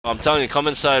I'm telling you, come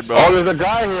inside, bro. Oh, there's a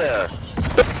guy here.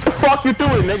 What the fuck you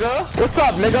doing, nigga? What's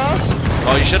up, nigga?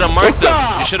 Oh, you should have marked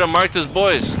them. You should have marked his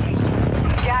boys. He's team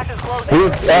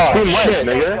white,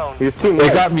 nigga. He's team white.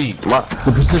 They got me.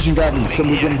 The precision got me.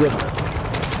 Somebody gonna get.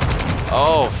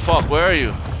 Oh fuck, where are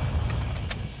you?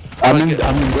 I'm in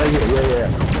right here.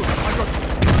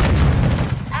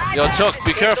 Yeah. Yo, Tuck,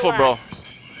 be careful, bro.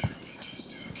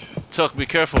 Tuck, be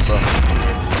careful, bro.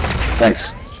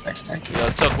 Thanks. Thank you. Yo,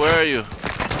 Tuck, where are you?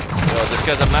 Yo, this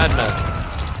guy's a madman.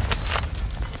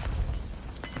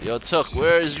 Yo, Tuck,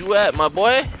 where is you at, my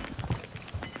boy?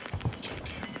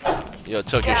 Yo,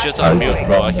 Tuck, your shit's on mute,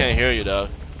 bro. I can't hear you, dog.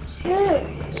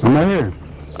 I'm right here.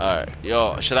 Alright,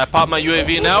 yo, should I pop my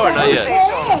UAV now or not yet?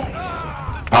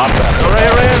 Pop that. Oh, right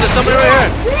here, there's somebody right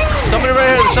here. Somebody right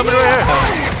here, there's somebody right here.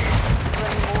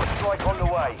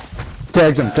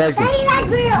 Tagged him.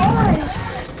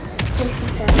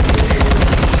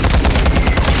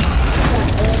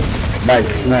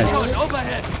 Nice. Right here.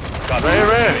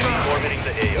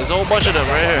 There's a whole bunch of them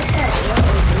right here.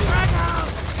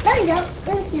 There you go.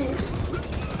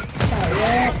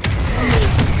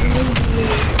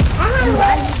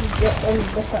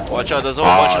 Watch out, there's a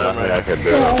whole bunch of them right here.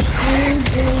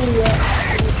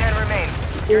 10 remain.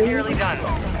 You're nearly done.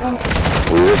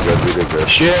 We did good.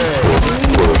 Shit.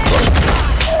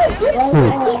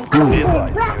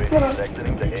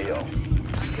 Exiting the AO.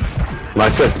 My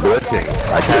shit's glitching.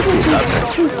 I can't see nothing.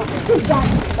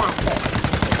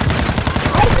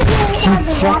 Keep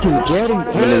fucking getting I'm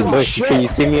in his bush. Can you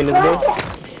see me in his bush?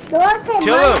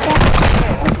 Kill him!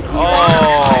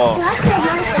 Oh!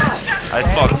 I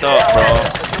fucked up, bro.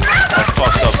 I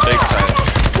fucked up big time.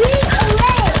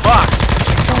 Fuck!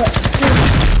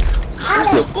 I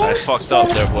fucked up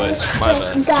there, boys. My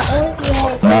bad.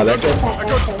 Nah, that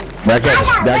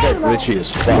guy glitchy as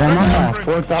fuck. I'm on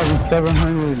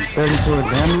 4,734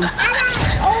 damage.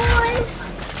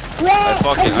 I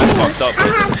fucked up, bro.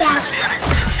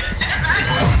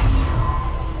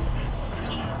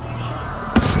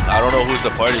 I don't know who's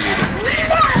the party leader.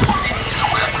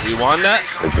 We won that?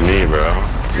 It's me, bro.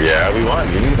 Yeah, we won.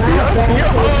 You didn't see us?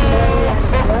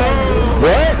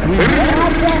 What?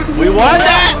 We won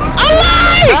that?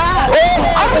 Alive!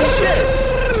 Oh, shit!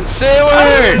 Say a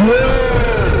word!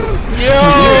 Yo!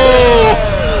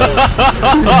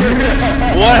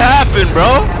 What happened, bro?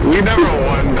 We never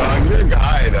won, dog. You're a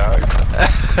guy, dog.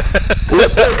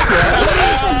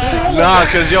 Nah,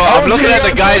 cause yo, I'm looking at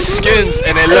the guy's skins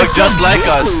and they look just like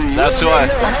us. That's why.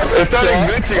 It's not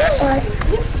glitching.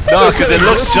 No, cause it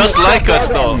looks just like us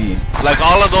though. Like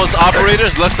all of those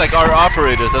operators looks like our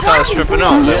operators. That's how I was tripping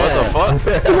out. Like, what the fuck?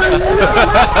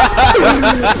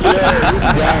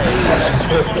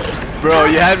 Bro,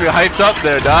 you had me hyped up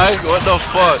there, dog. What the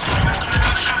fuck?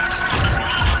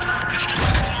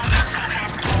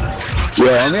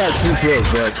 Yeah, I only had 2 kills,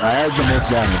 but I had the most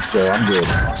damage, so I'm good.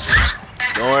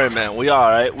 Don't worry, man. We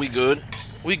alright. We good.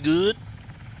 We good.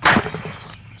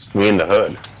 We in the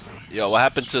hood. Yo, what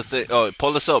happened to oh,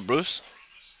 pull this up, Bruce.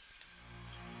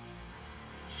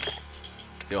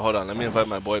 Yo, hold on. Let me invite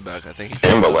my boy back. I think he.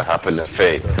 But what happened to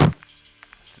Fate? Did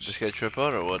this guy trip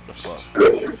out or what the fuck?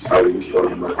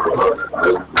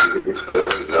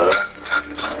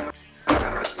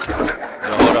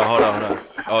 Yo, hold on.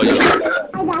 Oh, yo.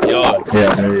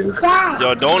 Yeah, there he is.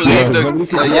 Yo, don't leave the.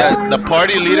 Yeah, the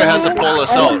party leader has to pull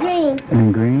us out.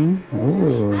 In green?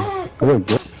 Oh,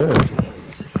 good.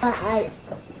 I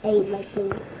ate my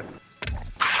food.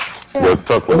 Yo,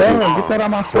 Tuck, Get that on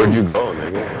my where'd phone. you go,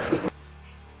 nigga?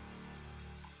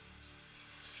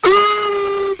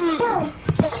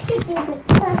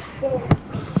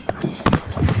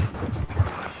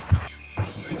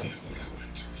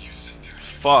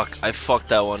 Fuck, I fucked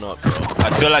that one up, bro.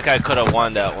 I feel like I could have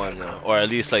won that one, or at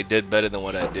least like did better than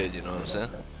what I did, you know what I'm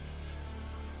saying?